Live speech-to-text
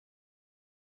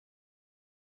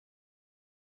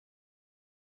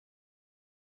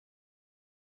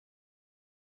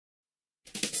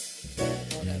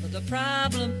Whatever the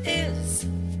problem is,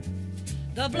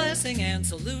 the blessing and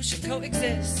solution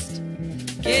coexist.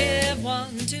 Give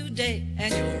one today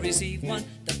and you'll receive one.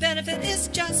 The benefit is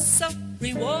just so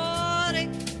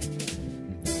rewarding.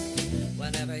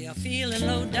 Whenever you're feeling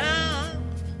low down,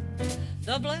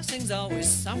 the blessing's always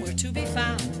somewhere to be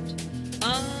found.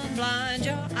 Unblind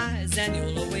your eyes and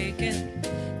you'll awaken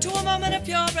to a moment of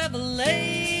pure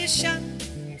revelation.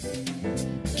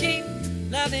 Keep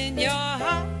loving your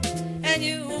heart and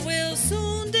you will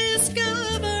soon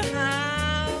discover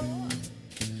how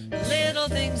little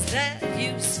things that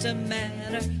used to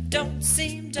matter don't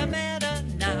seem to matter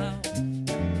now.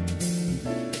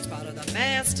 It's part of the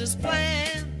Master's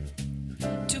plan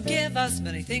to give us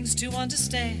many things to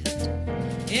understand.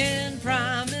 In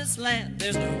Promised Land,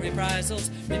 there's no reprisals.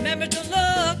 Remember to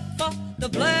look for the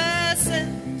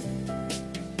blessing.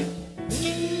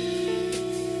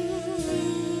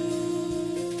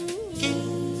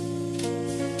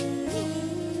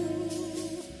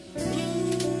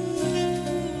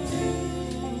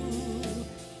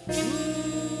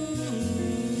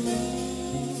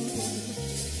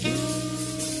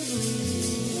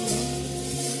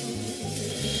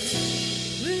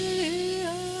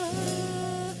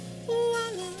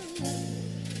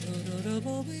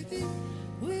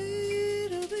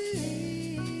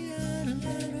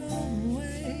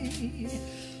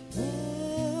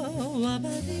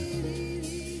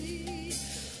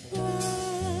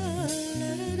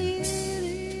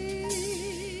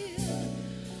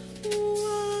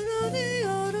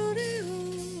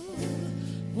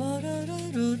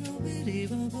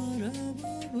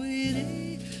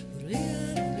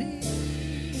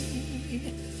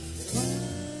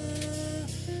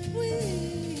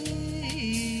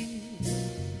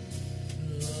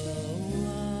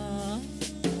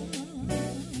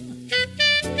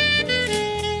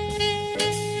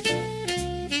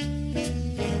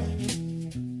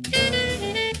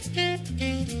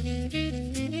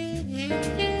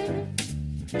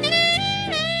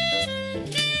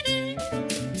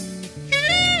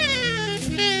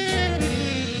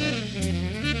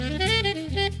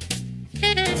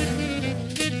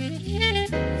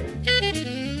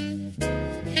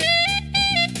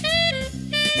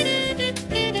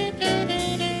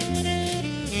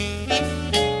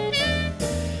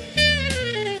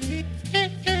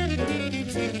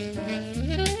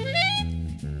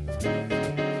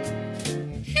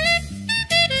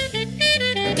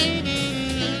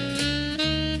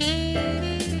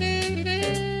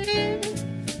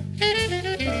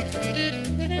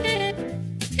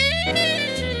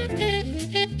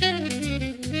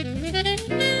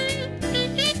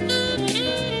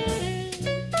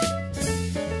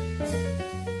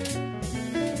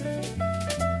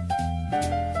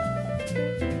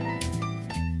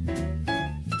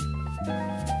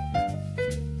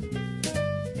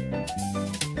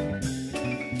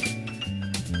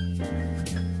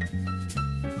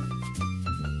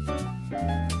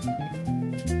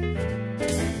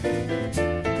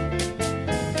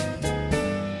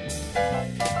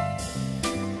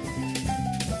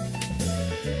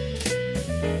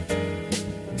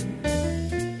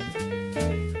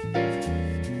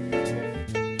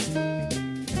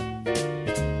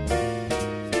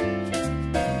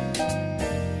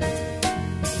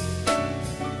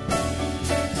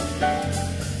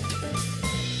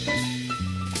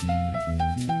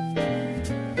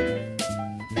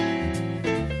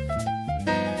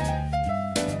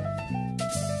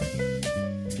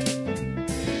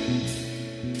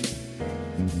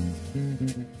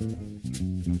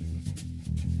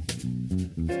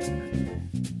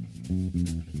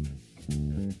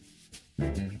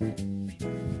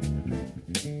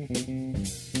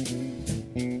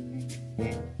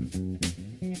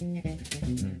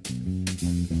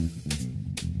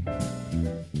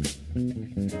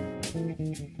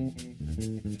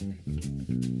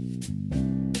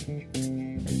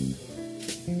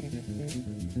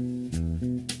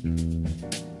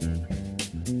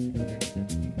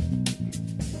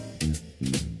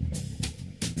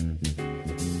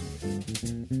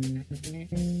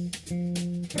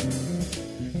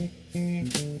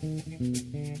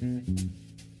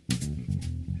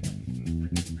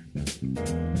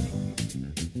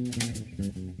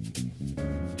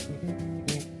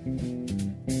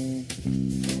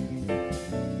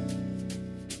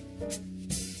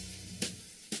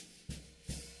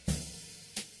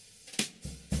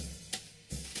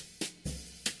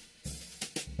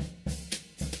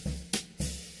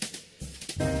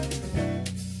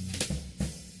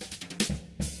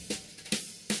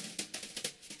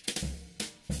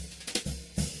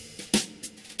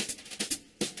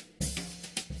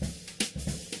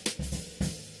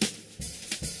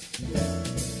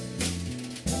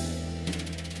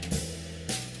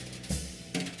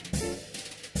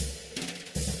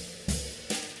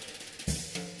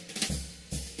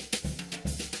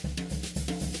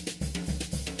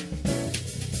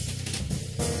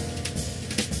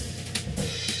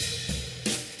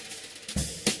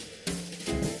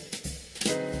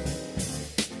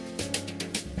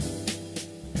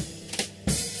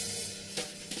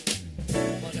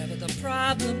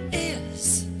 problem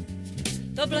is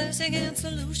the blessing and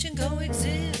solution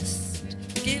coexist.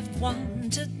 Give one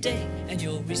today and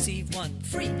you'll receive one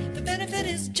free. The benefit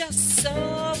is just so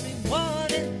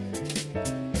rewarding.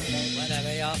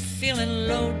 Whenever you're feeling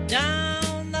low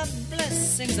down, the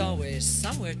blessing's always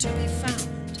somewhere to be found.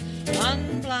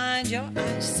 Unblind your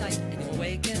eyesight and you'll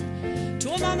awaken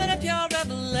to a moment of pure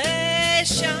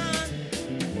revelation.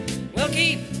 Well,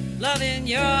 keep loving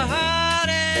your heart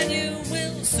and you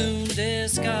will soon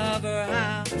discover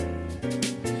how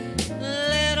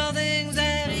little things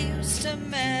that used to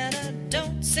matter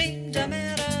don't seem to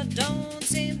matter, don't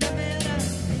seem to matter.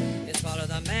 It's part of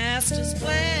the Master's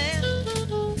plan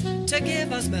to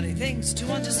give us many things to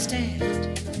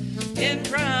understand. In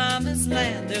Promised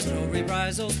Land, there's no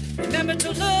reprisals. Remember to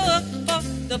look for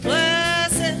the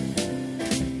blessing.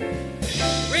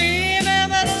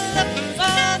 Remember to look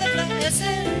for the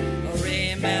blessing.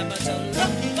 Remember to look